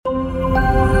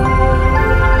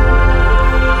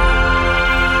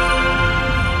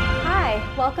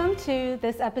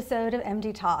this episode of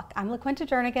MD Talk. I'm LaQuinta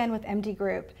Jernigan with MD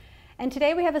Group, and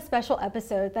today we have a special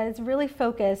episode that is really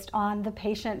focused on the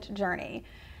patient journey.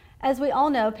 As we all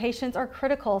know, patients are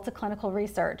critical to clinical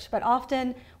research, but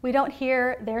often we don't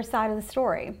hear their side of the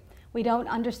story. We don't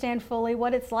understand fully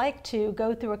what it's like to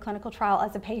go through a clinical trial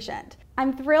as a patient.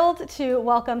 I'm thrilled to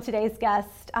welcome today's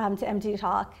guest to MD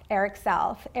Talk, Eric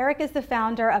South. Eric is the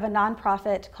founder of a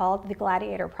nonprofit called the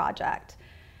Gladiator Project.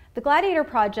 The Gladiator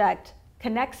Project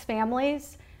connects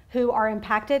families who are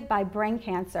impacted by brain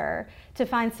cancer to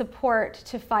find support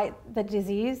to fight the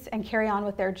disease and carry on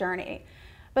with their journey.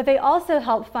 But they also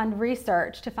help fund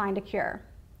research to find a cure.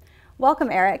 Welcome,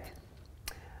 Eric.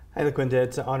 Hi, LaQuinta.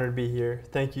 It's an honor to be here.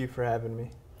 Thank you for having me.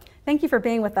 Thank you for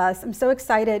being with us. I'm so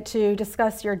excited to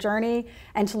discuss your journey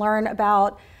and to learn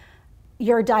about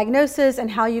your diagnosis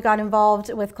and how you got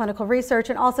involved with clinical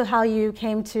research, and also how you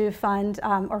came to fund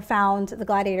or found the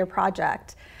Gladiator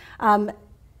Project.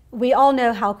 We all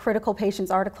know how critical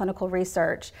patients are to clinical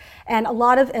research, and a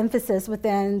lot of emphasis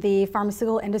within the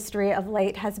pharmaceutical industry of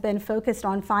late has been focused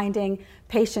on finding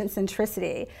patient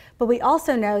centricity. But we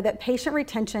also know that patient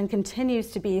retention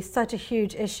continues to be such a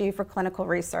huge issue for clinical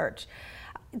research.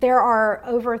 There are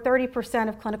over 30%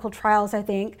 of clinical trials, I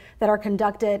think, that are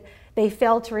conducted. They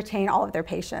fail to retain all of their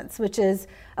patients, which is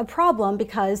a problem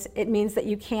because it means that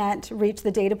you can't reach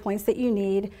the data points that you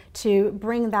need to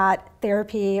bring that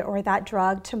therapy or that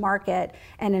drug to market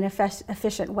in an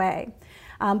efficient way.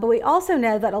 But we also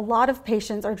know that a lot of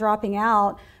patients are dropping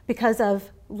out because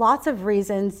of lots of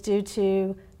reasons due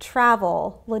to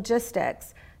travel,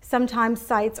 logistics. Sometimes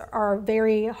sites are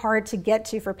very hard to get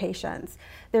to for patients.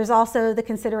 There's also the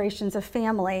considerations of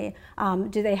family.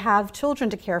 Do they have children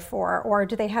to care for, or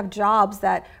do they have jobs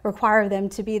that require them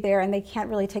to be there and they can't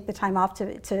really take the time off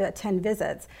to attend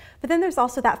visits? But then there's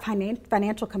also that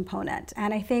financial component.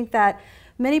 And I think that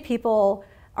many people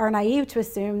are naive to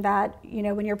assume that, you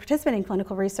know, when you're participating in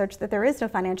clinical research, that there is no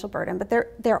financial burden, but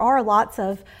there are lots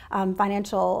of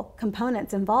financial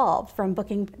components involved, from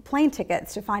booking plane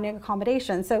tickets to finding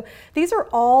accommodation. So these are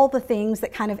all the things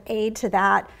that kind of aid to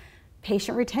that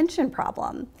patient retention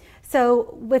problem.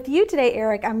 So with you today,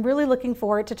 Eric, I'm really looking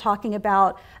forward to talking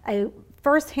about a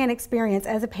firsthand experience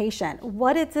as a patient.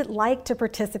 What is it like to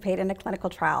participate in a clinical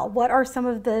trial? What are some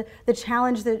of the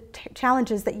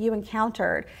challenges that you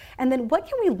encountered? And then what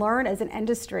can we learn as an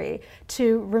industry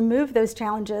to remove those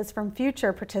challenges from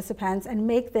future participants and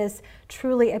make this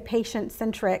truly a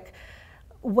patient-centric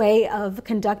way of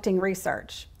conducting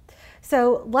research?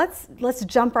 So let's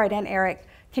jump right in, Eric.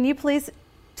 Can you please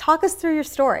talk us through your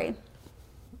story?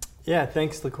 Yeah,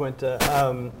 thanks,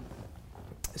 LaQuinta.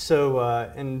 So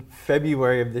in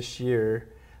February of this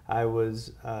year, I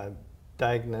was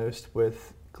diagnosed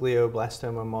with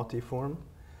glioblastoma multiforme,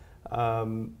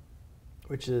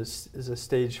 which is a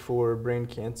stage 4 brain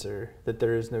cancer that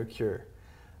there is no cure.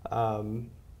 I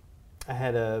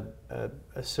had a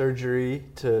surgery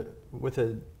with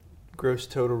a gross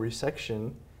total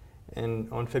resection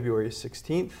on February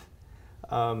 16th,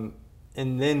 and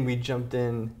then we jumped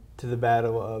in to the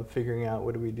battle of figuring out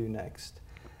what do we do next.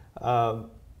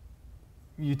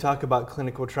 You talk about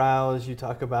clinical trials, you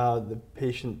talk about the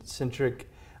patient-centric.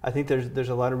 I think there's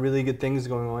a lot of really good things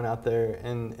going on out there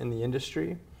in the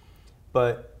industry,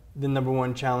 but the number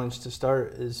one challenge to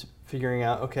start is figuring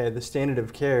out, okay, the standard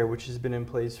of care, which has been in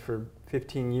place for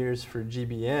 15 years for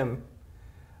GBM,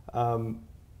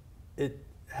 it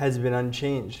has been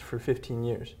unchanged for 15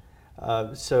 years.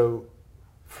 So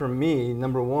for me,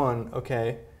 number one,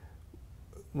 okay,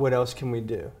 what else can we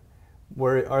do?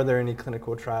 Are there any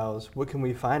clinical trials? What can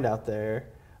we find out there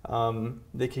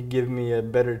that could give me a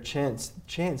better chance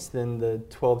than the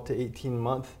 12 to 18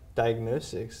 month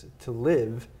diagnosis to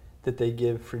live that they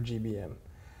give for GBM?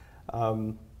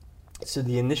 So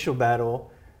the initial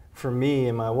battle for me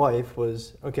and my wife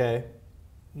was, okay,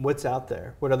 what's out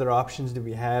there? What other options do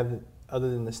we have other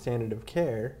than the standard of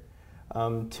care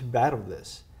to battle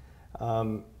this?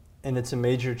 And it's a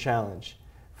major challenge.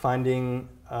 Finding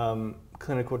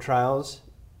clinical trials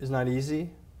is not easy.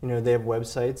 You know, they have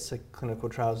websites like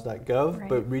clinicaltrials.gov, right,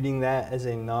 but reading that as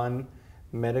a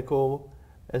non-medical,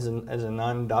 as a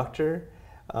non-doctor,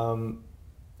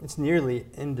 it's nearly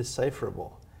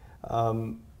indecipherable.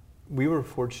 We were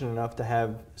fortunate enough to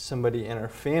have somebody in our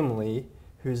family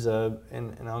who's an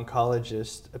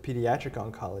oncologist, a pediatric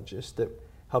oncologist, that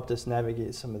helped us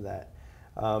navigate some of that.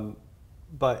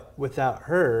 But without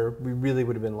her, we really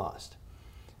would have been lost.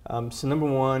 So number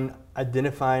one,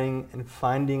 identifying and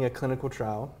finding a clinical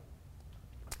trial.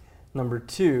 Number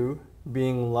two,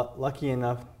 being lucky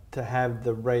enough to have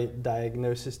the right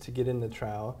diagnosis to get in the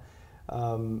trial.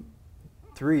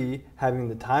 3, having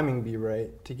the timing be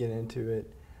right to get into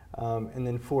it. And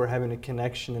then 4, having a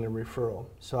connection and a referral.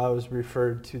 So I was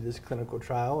referred to this clinical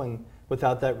trial, and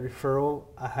without that referral,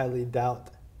 I highly doubt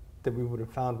that we would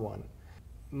have found one.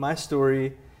 My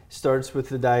story starts with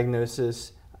the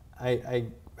diagnosis. I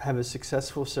have a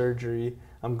successful surgery,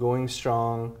 I'm going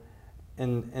strong,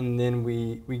 and then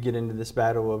we get into this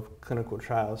battle of clinical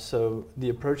trials. So the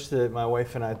approach that my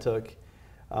wife and I took,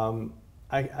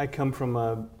 I come from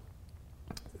a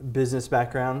business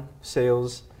background,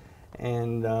 sales,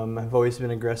 and I've always been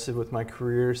aggressive with my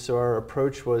career. So our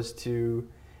approach was to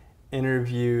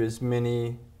interview as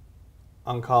many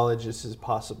oncologists as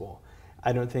possible.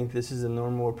 I don't think this is a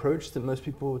normal approach that most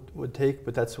people would take,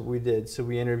 but that's what we did. So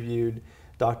we interviewed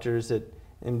doctors at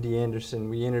MD Anderson,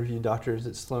 we interviewed doctors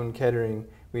at Sloan Kettering,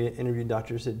 we interviewed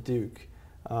doctors at Duke,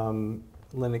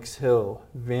 Lenox Hill,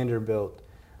 Vanderbilt,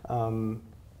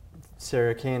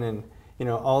 Sarah Cannon,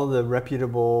 all the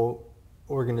reputable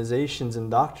organizations and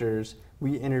doctors.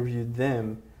 We interviewed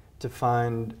them to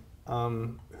find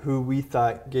who we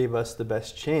thought gave us the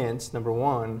best chance, number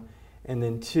one, and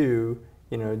then 2,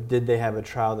 did they have a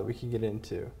trial that we could get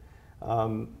into?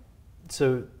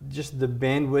 So just the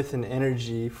bandwidth and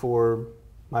energy for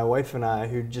my wife and I,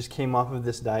 who just came off of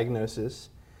this diagnosis.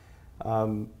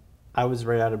 I was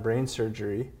right out of brain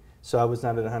surgery, so I was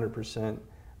not at 100%.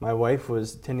 My wife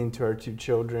was tending to our 2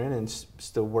 children and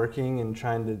still working and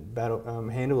trying to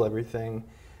handle everything.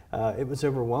 It was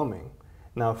overwhelming.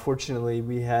 Now, fortunately,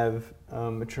 we have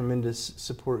a tremendous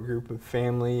support group of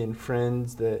family and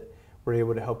friends that were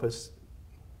able to help us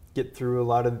get through a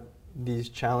lot of these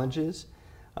challenges.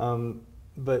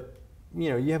 But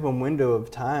you have a window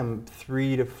of time,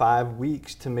 3 to 5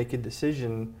 weeks, to make a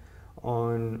decision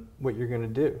on what you're going to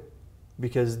do,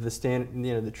 because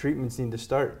the treatments need to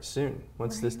start soon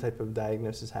once this type of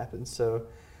diagnosis happens. So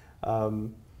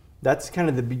that's kind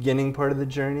of the beginning part of the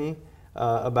journey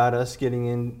about us getting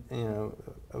in,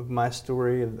 of my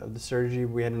story of the surgery.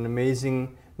 We had an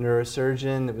amazing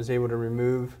neurosurgeon that was able to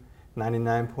remove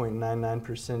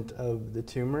 99.99% of the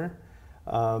tumor.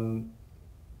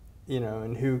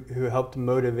 And who helped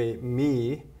motivate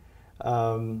me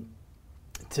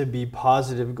to be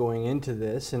positive going into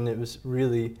this. And it was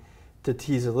really, to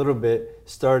tease a little bit,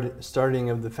 starting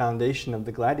of the foundation of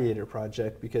the Gladiator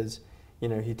Project, because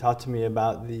he talked to me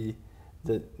about I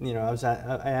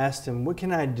asked him, what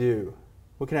can I do?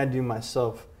 What can I do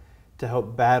myself to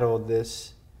help battle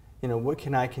this? What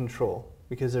can I control?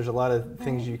 Because there's a lot of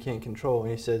things you can't control.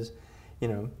 And he says,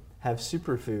 have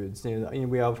superfoods.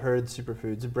 We all have heard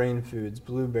superfoods, brain foods,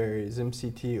 blueberries,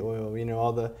 MCT oil,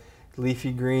 all the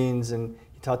leafy greens. And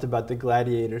he talked about the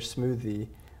Gladiator smoothie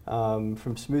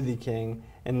from Smoothie King.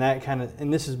 And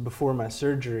this is before my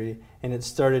surgery. And it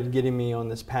started getting me on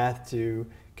this path to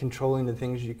controlling the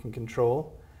things you can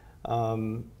control.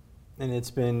 And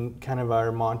it's been kind of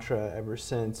our mantra ever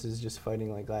since, is just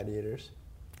fighting like gladiators.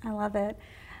 I love it.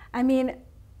 I mean,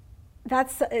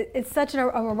 it's such a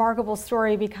remarkable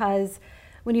story, because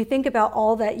when you think about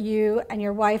all that you and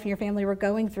your wife and your family were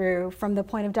going through from the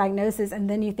point of diagnosis, and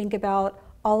then you think about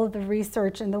all of the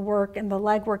research and the work and the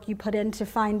legwork you put into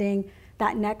finding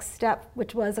that next step,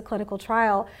 which was a clinical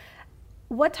trial,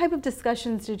 what type of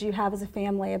discussions did you have as a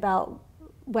family about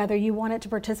whether you wanted to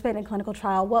participate in a clinical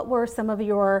trial? What were some of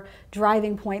your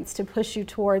driving points to push you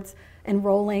towards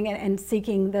enrolling and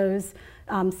seeking those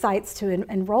sites to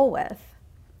enroll with?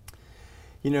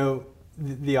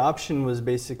 The option was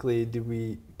basically,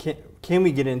 can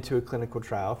we get into a clinical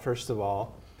trial, first of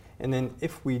all? And then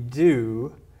if we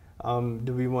do I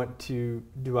want to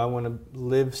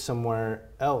live somewhere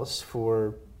else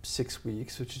for 6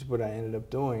 weeks, which is what I ended up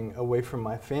doing, away from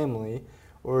my family?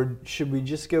 Or should we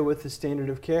just go with the standard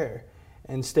of care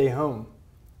and stay home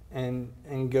and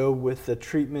go with a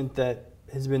treatment that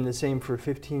has been the same for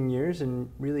 15 years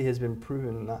and really has been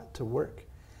proven not to work?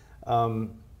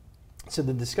 So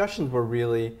the discussions were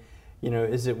really,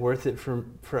 is it worth it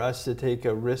for us to take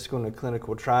a risk on a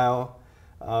clinical trial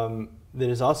that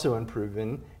is also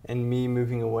unproven, and me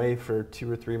moving away for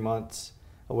 2 or 3 months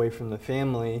away from the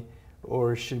family,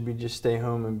 or should we just stay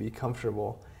home and be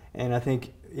comfortable? And I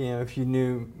think, if you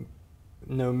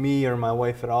know me or my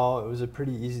wife at all, it was a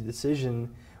pretty easy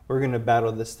decision. We're going to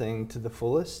battle this thing to the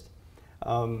fullest.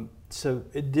 So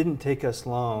it didn't take us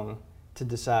long to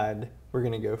decide we're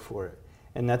going to go for it.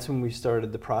 And that's when we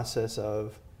started the process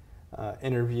of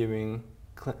interviewing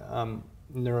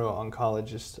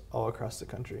neuro-oncologists all across the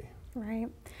country. Right.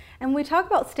 And when we talk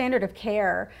about standard of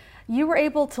care, you were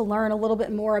able to learn a little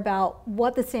bit more about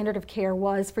what the standard of care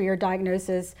was for your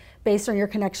diagnosis based on your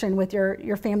connection with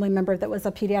your family member that was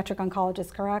a pediatric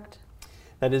oncologist, correct?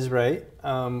 That is right.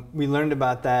 We learned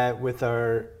about that with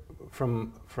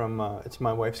from it's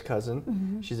my wife's cousin.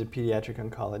 Mm-hmm. She's a pediatric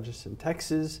oncologist in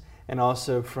Texas, and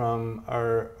also from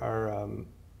our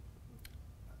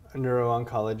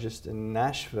neuro-oncologist in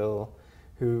Nashville,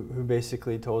 who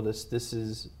basically told us this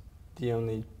is the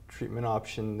only treatment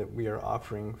option that we are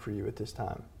offering for you at this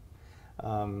time.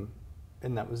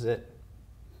 And that was it.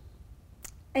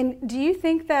 And do you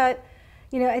think that,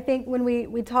 I think when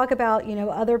we talk about,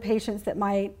 other patients that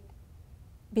might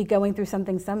be going through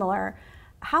something similar,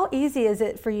 how easy is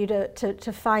it for you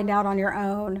to find out on your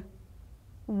own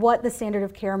what the standard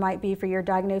of care might be for your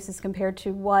diagnosis compared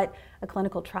to what a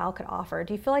clinical trial could offer?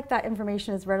 Do you feel like that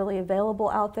information is readily available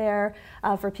out there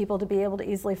for people to be able to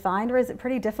easily find, or is it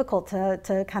pretty difficult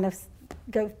to kind of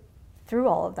go through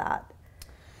all of that?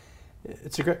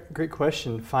 It's a great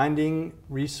question. Finding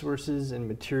resources and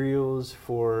materials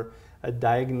for a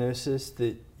diagnosis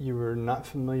that you were not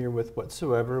familiar with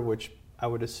whatsoever, which I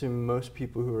would assume most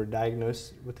people who are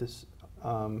diagnosed with this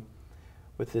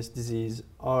disease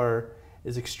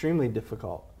is extremely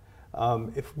difficult.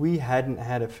 If we hadn't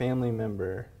had a family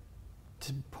member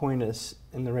to point us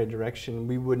in the right direction,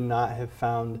 we would not have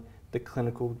found the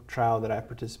clinical trial that I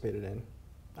participated in.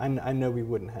 I know we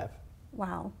wouldn't have.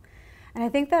 Wow. And I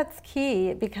think that's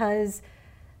key because,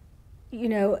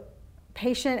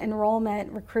 patient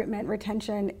enrollment, recruitment,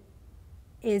 retention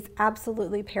is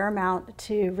absolutely paramount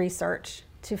to research,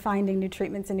 to finding new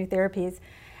treatments and new therapies.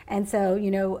 And so,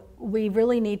 we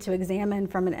really need to examine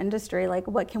from an industry, like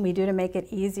what can we do to make it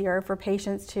easier for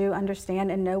patients to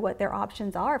understand and know what their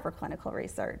options are for clinical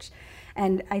research.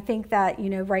 And I think that,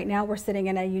 right now we're sitting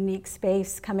in a unique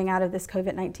space coming out of this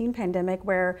COVID-19 pandemic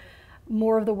where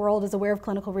more of the world is aware of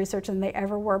clinical research than they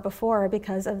ever were before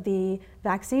because of the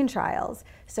vaccine trials.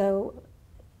 So,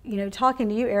 talking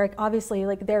to you, Eric, obviously,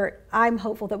 I'm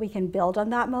hopeful that we can build on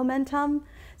that momentum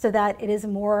so that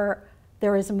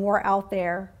there is more out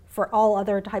there for all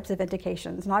other types of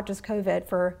indications, not just COVID,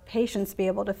 for patients to be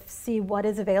able to see what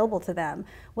is available to them,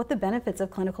 what the benefits of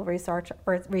clinical research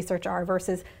are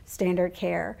versus standard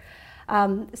care.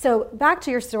 So back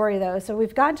to your story though. So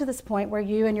we've gotten to this point where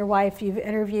you and your wife, you've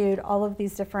interviewed all of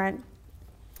these different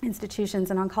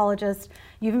institutions and oncologists.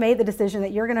 You've made the decision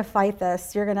that you're going to fight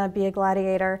this, you're going to be a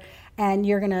gladiator, and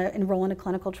you're going to enroll in a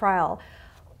clinical trial.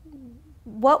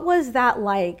 What was that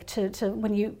like to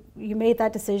when you made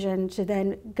that decision to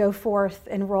then go forth,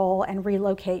 enroll, and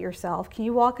relocate yourself? Can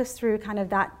you walk us through kind of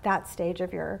that stage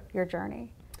of your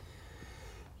journey?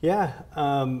 Yeah.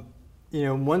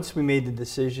 Once we made the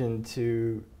decision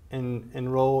to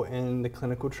enroll in the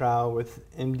clinical trial with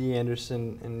MD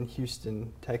Anderson in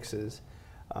Houston, Texas,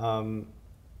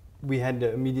 we had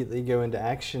to immediately go into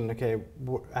action. Okay,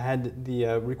 I had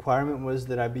the requirement was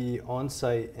that I be on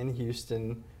site in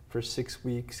Houston for 6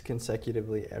 weeks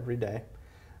consecutively every day.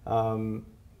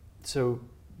 So,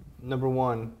 number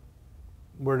one,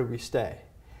 where do we stay?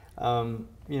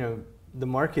 The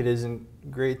market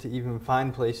isn't great to even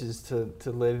find places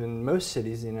to live in most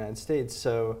cities in the United States.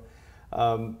 So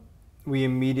we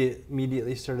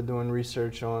immediately started doing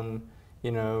research on,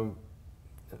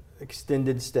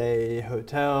 extended stay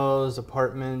hotels,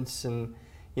 apartments, and,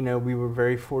 we were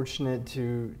very fortunate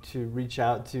to reach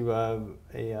out to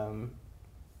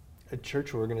a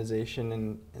church organization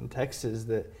in Texas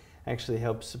that actually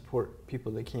helped support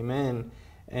people that came in.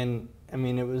 And I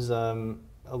mean, it was a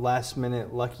last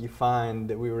minute lucky find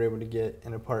that we were able to get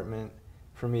an apartment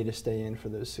for me to stay in for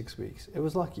those 6 weeks. It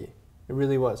was lucky. It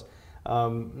really was.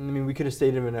 We could have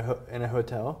stayed in a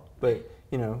hotel, but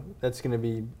that's going to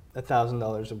be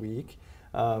 $1,000 a week.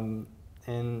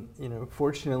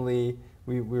 Fortunately,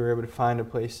 we were able to find a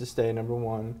place to stay, number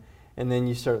one. And then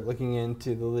you start looking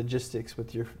into the logistics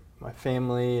with my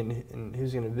family and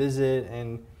who's going to visit,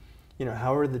 and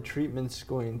how are the treatments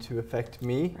going to affect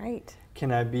me? Right.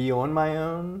 Can I be on my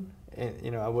own?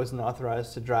 And, I wasn't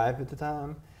authorized to drive at the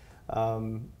time.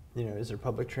 Is there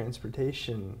public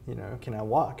transportation? Can I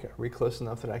walk? Are we close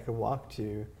enough that I could walk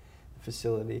to the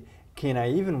facility? Can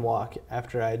I even walk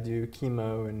after I do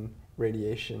chemo and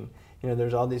radiation?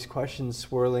 There's all these questions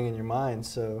swirling in your mind.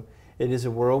 So it is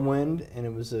a whirlwind, and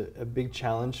it was a big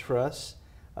challenge for us.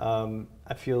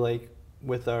 I feel like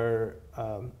with the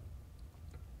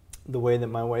way that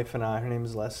my wife and I, her name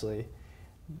is Leslie,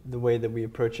 the way that we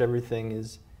approach everything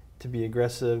is to be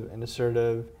aggressive and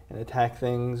assertive and attack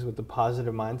things with a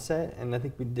positive mindset. And I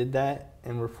think we did that,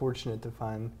 and we're fortunate to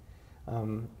find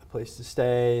a place to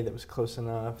stay that was close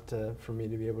enough for me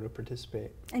to be able to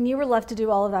participate. And you were left to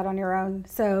do all of that on your own.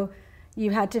 So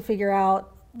you had to figure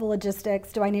out the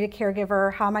logistics. Do I need a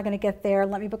caregiver? How am I going to get there?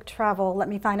 Let me book travel. Let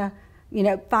me find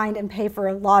and pay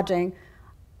for lodging.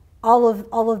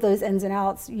 all of those ins and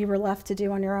outs you were left to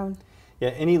do on your own. Yeah,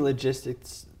 any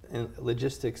logistics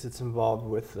that's involved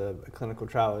with a clinical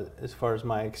trial, as far as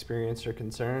my experience are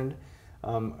concerned,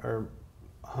 are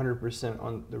 100%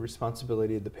 on the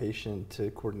responsibility of the patient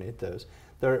to coordinate those.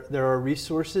 There are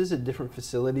resources at different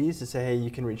facilities to say, hey, you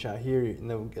can reach out here, and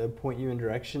they'll point you in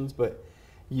directions, but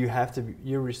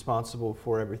you're responsible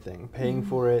for everything, paying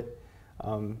for it,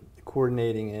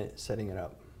 coordinating it, setting it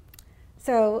up.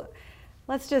 So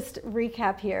let's just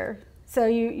recap here. So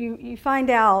you find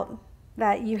out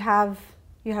that you have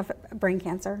brain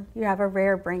cancer. You have a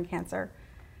rare brain cancer.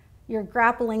 You're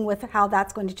grappling with how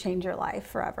that's going to change your life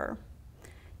forever.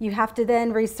 You have to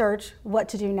then research what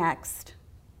to do next.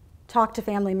 Talk to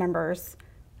family members.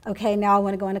 Okay, now I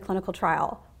want to go into clinical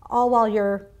trial. All while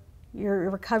you're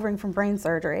recovering from brain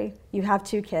surgery. You have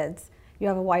 2 kids. You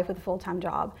have a wife with a full-time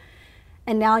job.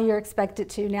 And now you're expected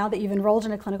to, now that you've enrolled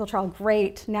in a clinical trial,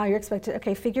 great. Now you're expected,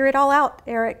 okay, figure it all out,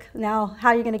 Eric. Now, how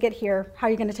are you going to get here? How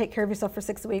are you going to take care of yourself for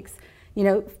 6 weeks? You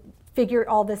know, figure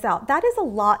all this out. That is a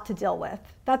lot to deal with.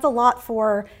 That's a lot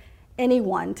for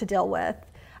anyone to deal with.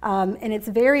 And it's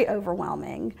very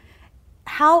overwhelming.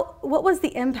 What was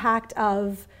the impact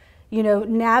of, you know,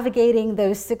 navigating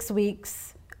those 6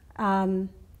 weeks in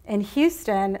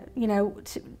Houston, you know,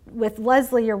 with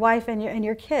Leslie, your wife, and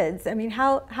your kids? I mean,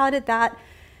 how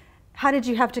did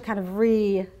you have to kind of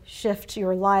re-shift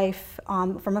your life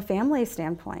from a family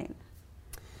standpoint?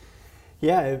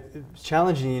 Yeah, it was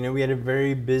challenging. You know, we had a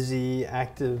very busy,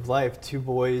 active life. 2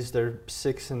 boys, they're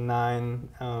 6 and 9.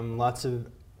 Lots of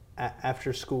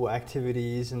after-school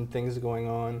activities and things going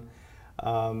on.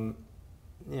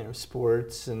 You know,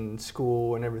 sports and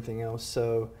school and everything else.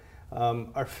 So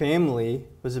our family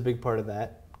was a big part of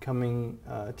that, coming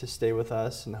to stay with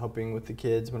us and helping with the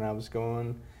kids when I was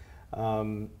gone.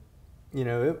 You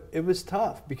know, it was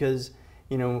tough because,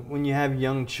 you know, when you have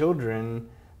young children,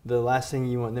 the last thing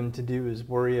you want them to do is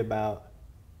worry about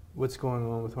what's going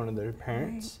on with one of their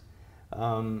parents.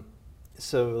 Right.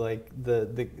 So like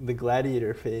the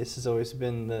gladiator phase has always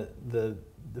been the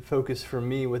focus for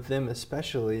me with them,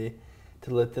 especially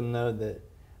to let them know that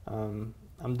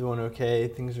I'm doing okay,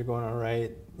 things are going all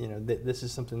right. You know, this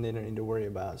is something they don't need to worry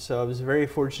about. So I was very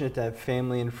fortunate to have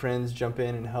family and friends jump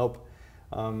in and help,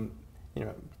 you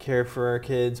know, care for our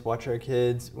kids, watch our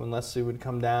kids. When Leslie would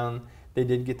come down, they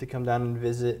did get to come down and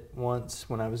visit once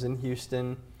when I was in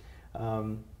Houston.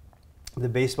 The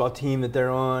baseball team that they're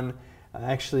on,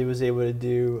 I actually was able to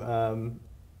do,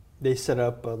 they set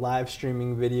up a live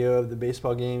streaming video of the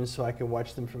baseball games so I could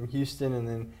watch them from Houston and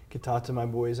then could talk to my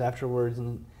boys afterwards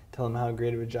and tell them how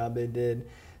great of a job they did.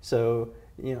 So,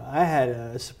 you know, I had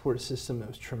a support system that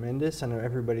was tremendous. I know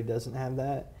everybody doesn't have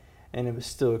that, and it was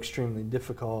still extremely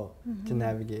difficult to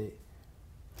navigate.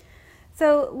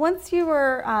 So once you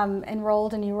were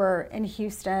enrolled and you were in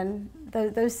Houston,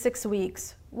 those 6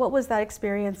 weeks, what was that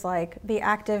experience like, the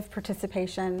active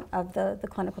participation of the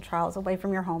clinical trials away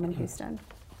from your home in Houston?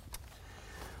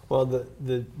 Well,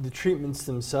 the treatments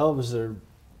themselves are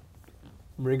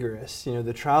rigorous. You know,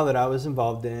 the trial that I was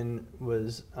involved in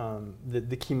was,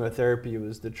 the chemotherapy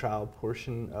was the trial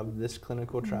portion of this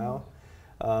clinical trial.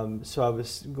 So I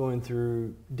was going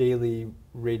through daily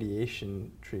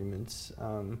radiation treatments,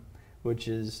 which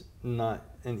is not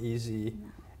an easy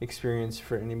experience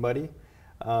for anybody.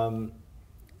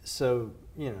 So,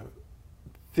 you know,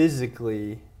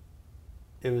 physically,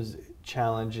 it was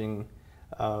challenging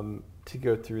to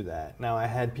go through that. Now, I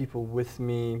had people with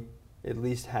me at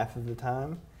least half of the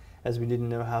time, as we didn't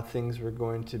know how things were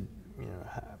going to, you know,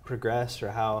 progress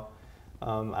or how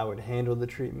I would handle the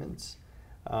treatments.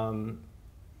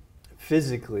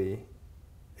 Physically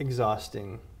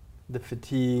exhausting, the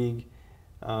fatigue,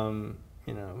 you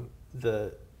know,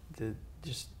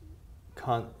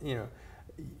 you know,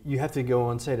 you have to go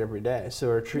on site every day.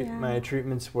 So my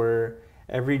treatments were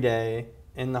every day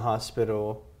in the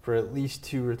hospital for at least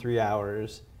 2 or 3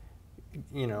 hours.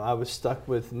 You know, I was stuck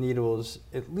with needles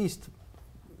at least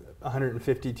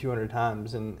 150, 200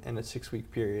 times in a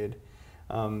 6-week period.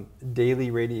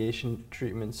 Daily radiation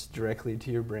treatments directly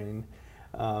to your brain,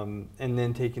 and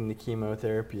then taking the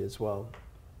chemotherapy as well.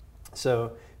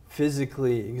 So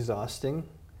physically exhausting.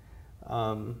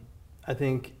 I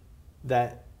think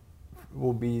that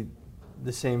will be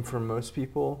the same for most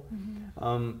people.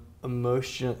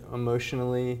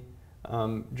 Emotionally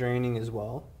draining as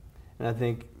well. And I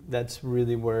think that's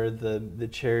really where the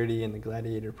charity and the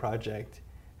Gladiator Project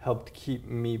helped keep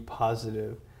me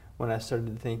positive when I started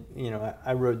to think, you know,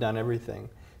 I wrote down everything.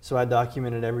 So I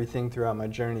documented everything throughout my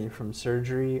journey from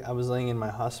surgery. I was laying in my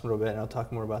hospital bed, and I'll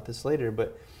talk more about this later,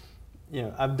 but you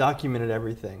know, I've documented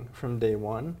everything from day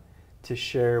one to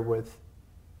share with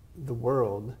the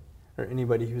world, or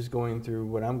anybody who's going through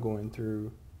what I'm going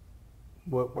through,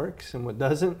 what works and what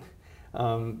doesn't,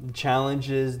 the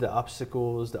challenges, the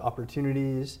obstacles, the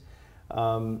opportunities.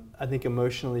 I think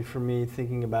emotionally for me,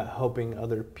 thinking about helping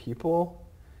other people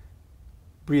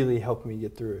really helped me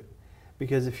get through it.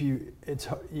 Because if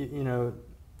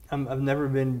I've never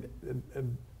been,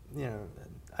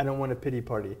 I don't want a pity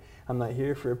party. I'm not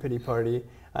here for a pity party.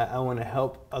 I want to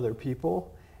help other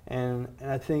people. And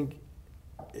I think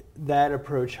that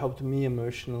approach helped me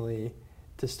emotionally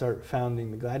to start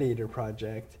founding the Gladiator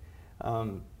Project,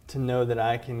 to know that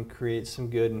I can create some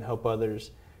good and help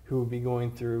others who will be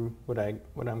going through what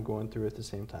I'm going through at the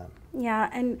same time. Yeah,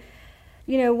 and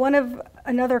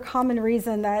another common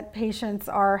reason that patients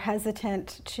are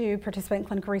hesitant to participate in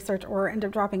clinical research or end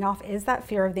up dropping off is that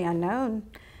fear of the unknown.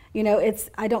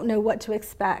 I don't know what to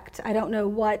expect. I don't know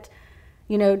what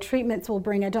treatments will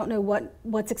bring. I don't know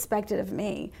what's expected of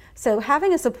me. So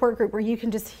having a support group where you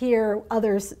can just hear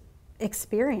others'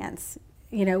 experience,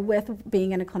 with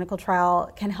being in a clinical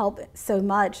trial can help so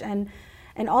much. And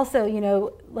also,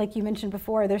 like you mentioned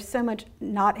before, there's so much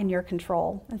not in your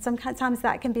control. And sometimes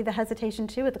that can be the hesitation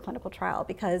too at the clinical trial,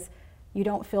 because you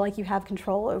don't feel like you have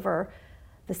control over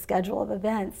the schedule of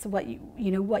events, what you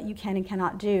can and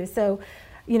cannot do. So,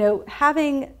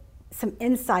 having some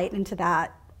insight into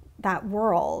that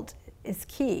world is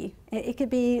key. It could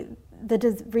be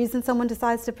the reason someone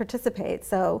decides to participate.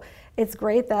 So it's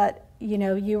great that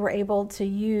you were able to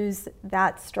use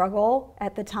that struggle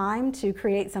at the time to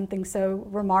create something so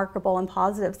remarkable and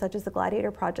positive, such as the Gladiator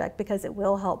Project, because it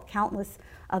will help countless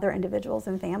other individuals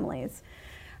and families.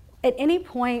 At any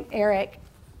point, Eric,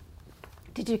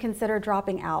 did you consider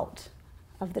dropping out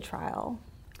of the trial,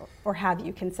 or have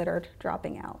you considered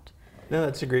dropping out? No,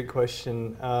 that's a great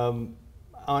question.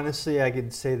 Honestly, I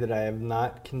could say that I have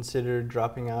not considered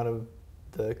dropping out of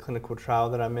the clinical trial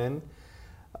that I'm in.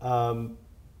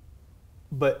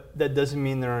 But that doesn't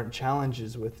mean there aren't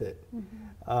challenges with it.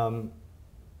 Mm-hmm.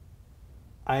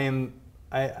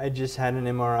 I just had an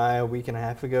MRI a week and a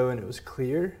half ago and it was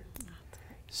clear.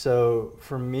 So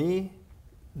for me,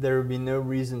 there would be no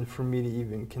reason for me to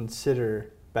even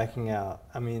consider backing out.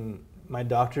 I mean, my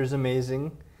doctor is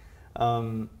amazing.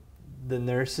 The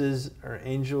nurses are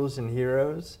angels and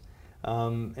heroes,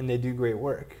 and they do great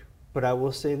work. But I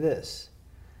will say this,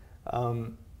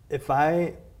 if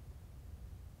I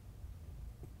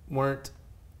weren't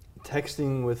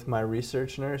texting with my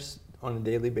research nurse on a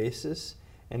daily basis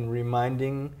and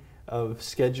reminding of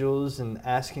schedules and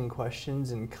asking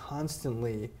questions and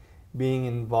constantly being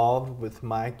involved with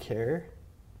my care,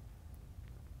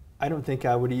 I don't think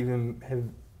I would even have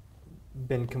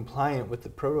been compliant with the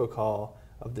protocol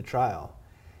of the trial.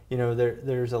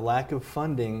 There's a lack of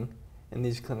funding in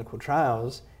these clinical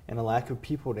trials and a lack of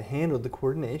people to handle the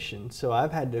coordination. So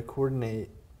I've had to coordinate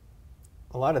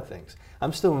a lot of things.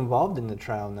 I'm still involved in the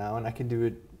trial now, and I can do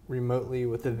it remotely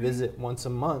with a visit once a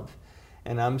month.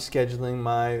 And I'm scheduling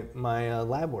my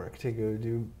lab work to go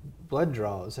do blood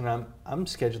draws, and I'm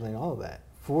scheduling all of that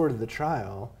for the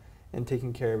trial and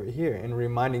taking care of it here, and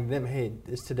reminding them, hey,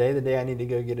 is today the day I need to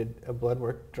go get a blood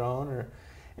work drawn?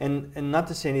 And not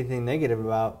to say anything negative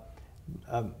about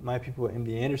my people at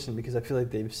MD Anderson, because I feel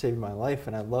like they've saved my life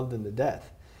and I love them to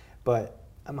death. But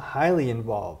I'm highly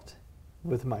involved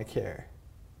with my care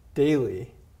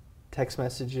daily. Text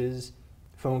messages,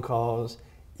 phone calls,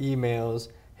 emails.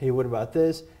 Hey, what about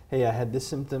this? Hey, I had this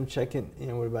symptom, check it.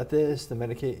 What about this? The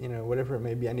Medicaid, whatever it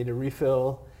may be, I need a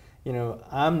refill.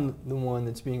 I'm the one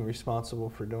that's being responsible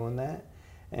for doing that.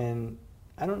 And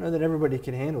I don't know that everybody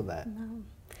can handle that. No.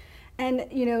 And,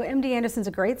 MD Anderson's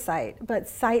a great site, but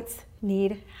sites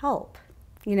need help.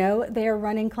 They're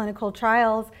running clinical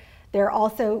trials. They're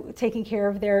also taking care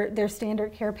of their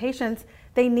standard care patients.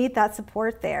 They need that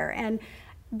support there. And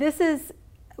this is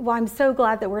why I'm so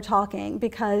glad that we're talking,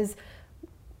 because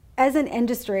as an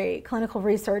industry, clinical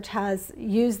research has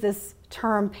used this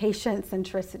term patient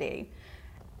centricity.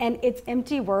 And it's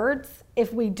empty words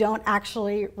if we don't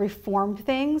actually reform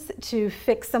things to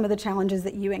fix some of the challenges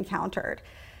that you encountered.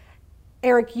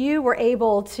 Eric, you were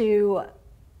able to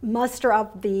muster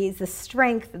up the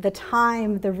strength, the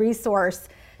time, the resource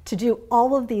to do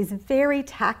all of these very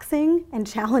taxing and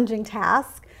challenging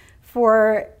tasks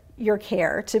for your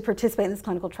care to participate in this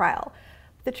clinical trial.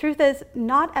 The truth is,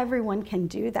 not everyone can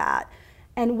do that.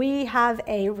 And we have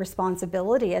a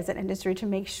responsibility as an industry to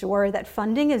make sure that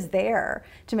funding is there,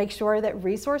 to make sure that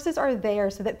resources are there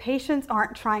so that patients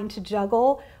aren't trying to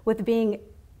juggle with being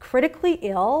critically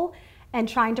ill and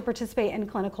trying to participate in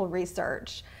clinical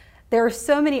research. There are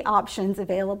so many options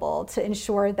available to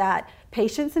ensure that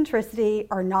patient centricity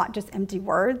are not just empty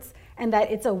words and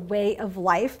that it's a way of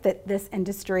life that this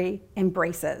industry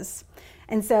embraces.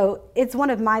 And so it's one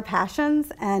of my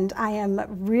passions, and I am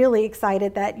really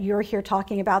excited that you're here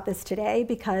talking about this today,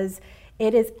 because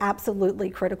it is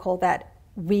absolutely critical that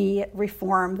we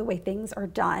reform the way things are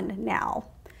done now.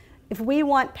 If we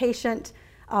want patient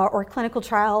or clinical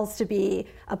trials to be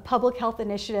a public health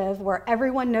initiative where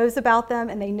everyone knows about them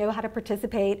and they know how to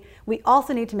participate, we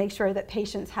also need to make sure that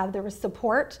patients have the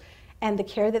support and the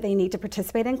care that they need to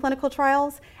participate in clinical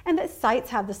trials, and that sites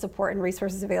have the support and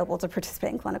resources available to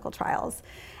participate in clinical trials.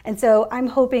 And so I'm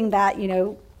hoping that,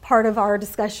 part of our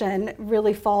discussion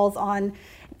really falls on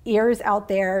ears out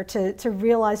there to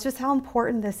realize just how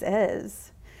important this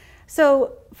is.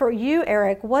 So for you,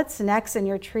 Eric, what's next in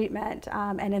your treatment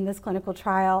and in this clinical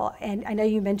trial? And I know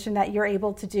you mentioned that you're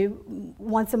able to do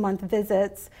once-a-month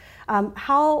visits.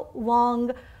 How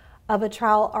long of a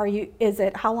trial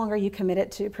how long are you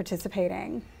committed to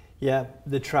participating? Yeah,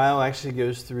 the trial actually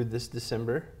goes through this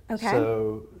December. Okay.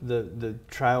 So the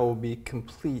trial will be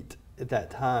complete at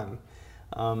that time.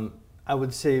 I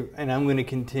would say, and I'm going to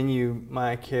continue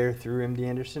my care through MD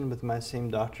Anderson with my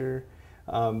same doctor,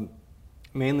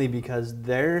 mainly because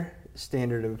their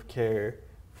standard of care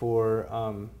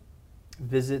for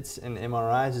visits and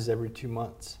MRIs is every 2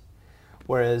 months,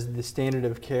 whereas the standard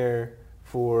of care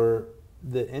for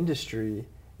the industry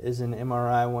is an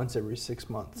MRI once every 6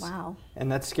 months. Wow.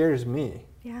 And that scares me.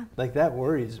 Yeah. Like, that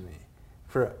worries me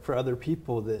for other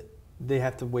people, that they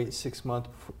have to wait 6 months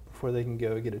before they can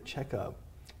go get a checkup.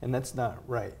 And that's not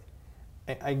right.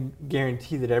 I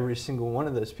guarantee that every single one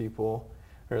of those people,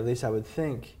 or at least I would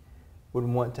think, would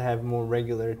want to have more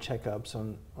regular checkups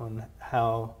on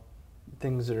how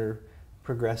things are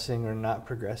progressing or not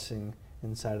progressing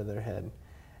inside of their head.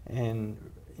 And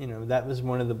that was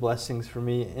one of the blessings for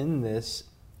me in this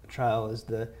trial, is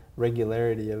the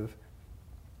regularity of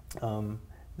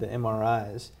the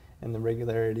MRIs and the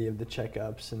regularity of the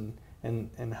checkups,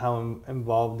 and how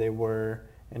involved they were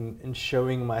in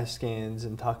showing my scans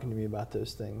and talking to me about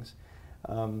those things.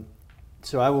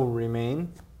 So I will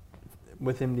remain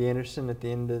with MD Anderson at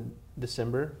the end of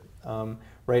December.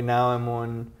 Right now I'm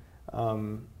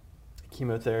on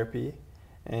chemotherapy,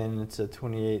 and it's a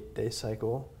 28-day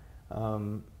cycle.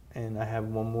 And I have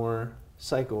one more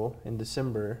cycle in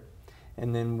December,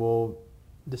 and then we'll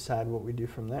decide what we do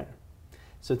from there.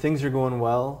 So things are going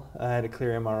well. I had a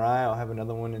clear MRI. I'll have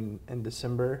another one in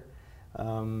December,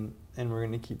 and we're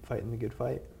going to keep fighting the good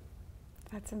fight.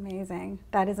 That's amazing.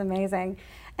 That is amazing.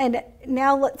 And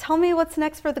now tell me what's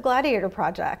next for the Gladiator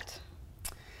Project.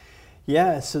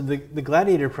 Yeah, so the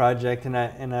Gladiator Project, and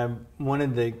I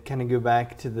wanted to kind of go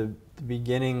back to the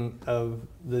beginning of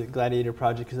the Gladiator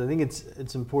Project, because I think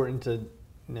it's important to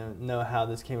know how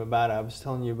this came about. I was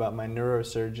telling you about my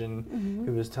neurosurgeon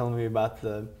who was telling me about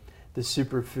the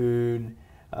superfood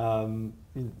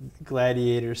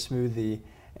Gladiator smoothie,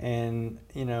 and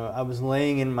I was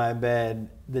laying in my bed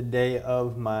the day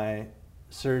of my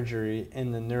surgery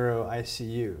in the neuro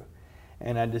ICU,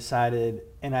 and I decided,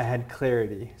 and I had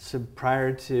clarity. So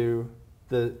prior to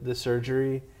the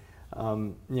surgery,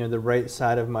 the right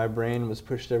side of my brain was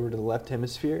pushed over to the left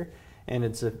hemisphere, and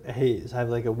it's a haze. I have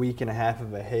like a week and a half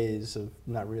of a haze of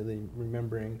not really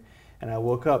remembering. And I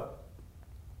woke up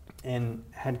and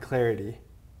had clarity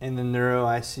in the neuro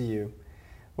ICU,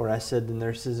 where I said the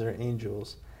nurses are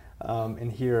angels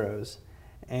and heroes.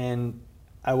 And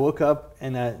I woke up,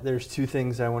 and there's two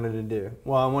things I wanted to do.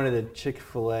 Well, I wanted a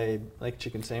Chick-fil-A like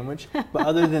chicken sandwich, but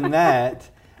other than that,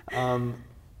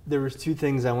 there was two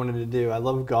things I wanted to do. I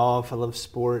love golf. I love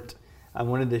sport. I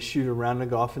wanted to shoot a round of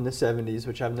golf in the 70s,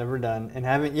 which I've never done and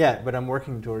haven't yet, but I'm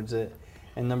working towards it.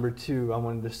 And number two, I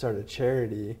wanted to start a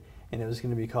charity, and it was going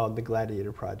to be called the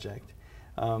Gladiator Project.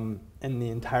 And the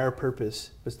entire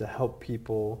purpose was to help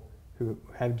people who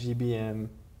have GBM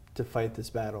to fight this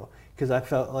battle, because I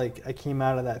felt like I came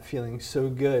out of that feeling so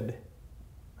good.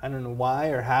 I don't know why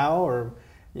or how, or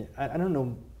I don't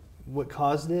know what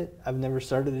caused it. I've never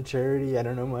started a charity. I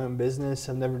don't know my own business.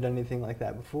 I've never done anything like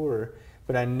that before,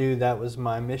 but I knew that was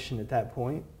my mission at that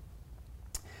point.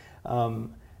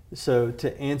 So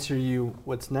to answer you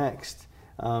what's next,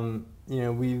 so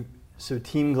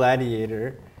Team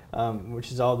Gladiator,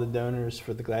 which is all the donors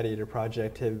for the Gladiator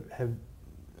Project, have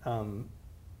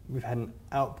we've had an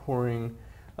outpouring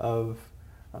of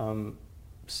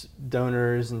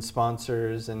donors and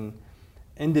sponsors, and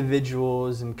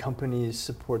individuals and companies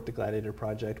support the Gladiator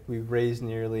Project. We've raised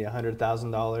nearly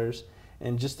 $100,000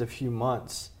 in just a few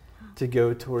months to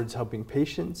go towards helping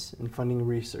patients and funding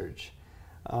research.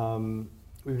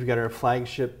 We've got our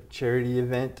flagship charity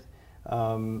event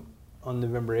on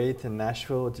November 8th in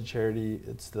Nashville. It's a charity.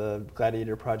 It's the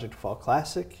Gladiator Project Fall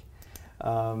Classic.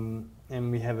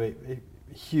 And we have a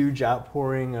huge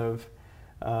outpouring of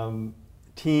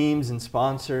teams and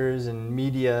sponsors and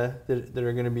media that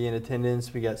are going to be in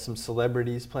attendance. We got some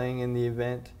celebrities playing in the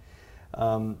event.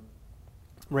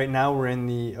 Right now we're in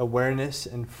the awareness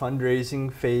and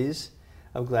fundraising phase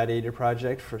of Gladiator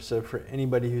Project. So for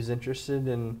anybody who's interested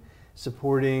in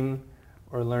supporting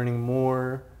or learning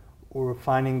more or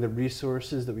finding the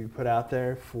resources that we put out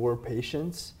there for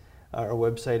patients, our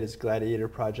website is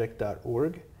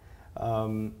gladiatorproject.org.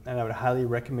 And I would highly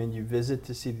recommend you visit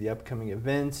to see the upcoming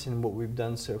events and what we've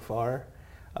done so far.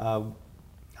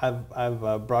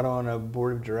 I've brought on a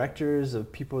board of directors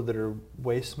of people that are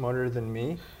way smarter than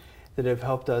me that have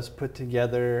helped us put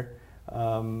together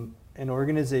an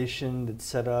organization that's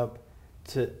set up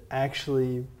to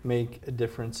actually make a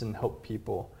difference and help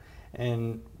people.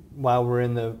 And while we're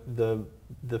in the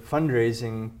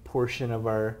fundraising portion of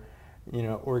our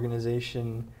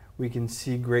organization, we can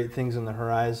see great things on the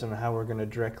horizon on how we're going to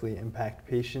directly impact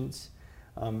patients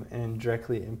and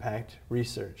directly impact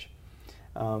research.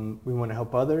 We want to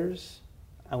help others.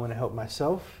 I want to help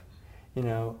myself,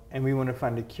 and we want to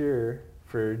find a cure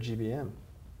for GBM.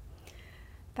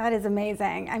 That is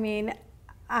amazing. I mean,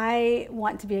 I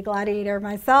want to be a gladiator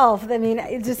myself. I mean,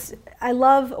 I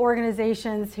love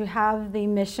organizations who have the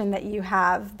mission that you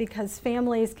have, because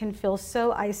families can feel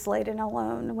so isolated and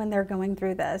alone when they're going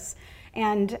through this.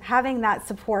 And having that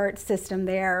support system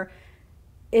there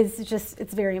is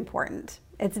it's very important.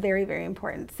 It's very, very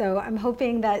important. So I'm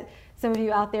hoping that some of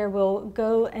you out there will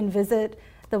go and visit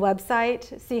the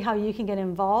website, see how you can get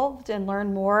involved and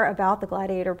learn more about the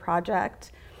Gladiator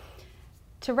Project.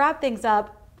 To wrap things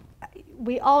up,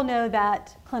 we all know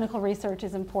that clinical research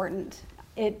is important.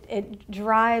 It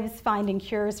drives finding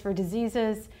cures for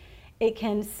diseases. It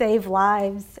can save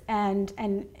lives and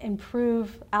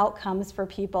improve outcomes for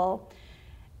people.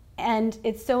 And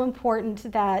it's so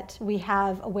important that we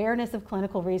have awareness of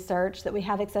clinical research, that we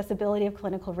have accessibility of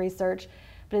clinical research,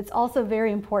 but it's also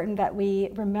very important that we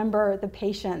remember the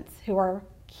patients who are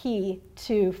key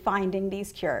to finding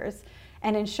these cures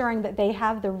and ensuring that they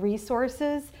have the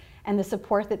resources and the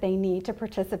support that they need to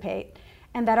participate,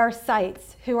 and that our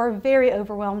sites, who are very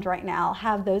overwhelmed right now,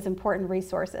 have those important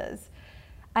resources.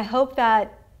 I hope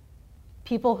that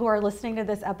people who are listening to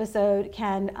this episode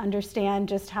can understand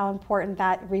just how important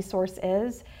that resource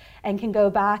is and can go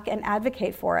back and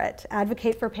advocate for it,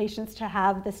 advocate for patients to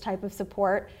have this type of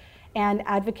support, and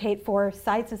advocate for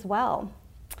sites as well.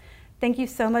 Thank you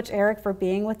so much, Eric, for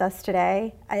being with us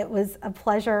today. It was a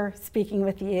pleasure speaking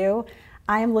with you.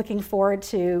 I am looking forward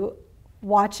to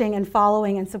watching and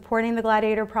following and supporting the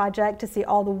Gladiator Project to see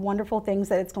all the wonderful things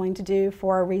that it's going to do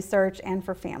for research and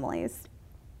for families.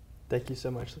 Thank you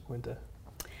so much, LaQuinta.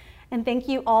 And thank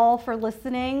you all for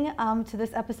listening to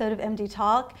this episode of MD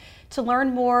Talk. To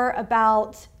learn more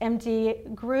about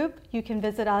MD Group, you can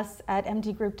visit us at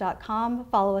mdgroup.com,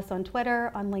 follow us on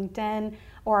Twitter, on LinkedIn,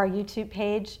 or our YouTube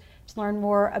page. To learn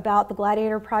more about the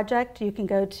Gladiator Project, you can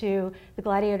go to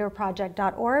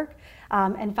thegladiatorproject.org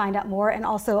and find out more, and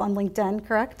also on LinkedIn,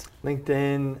 correct?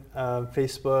 LinkedIn,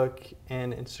 Facebook,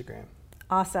 and Instagram.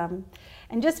 Awesome.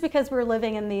 And just because we're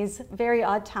living in these very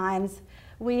odd times,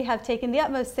 we have taken the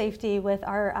utmost safety with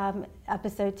our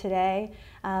episode today,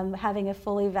 having a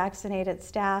fully vaccinated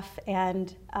staff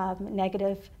and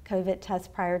negative COVID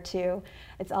test prior to.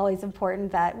 It's always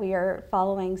important that we are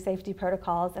following safety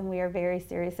protocols, and we are very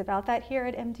serious about that here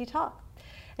at MD Talk.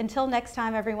 Until next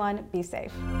time, everyone, be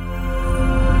safe.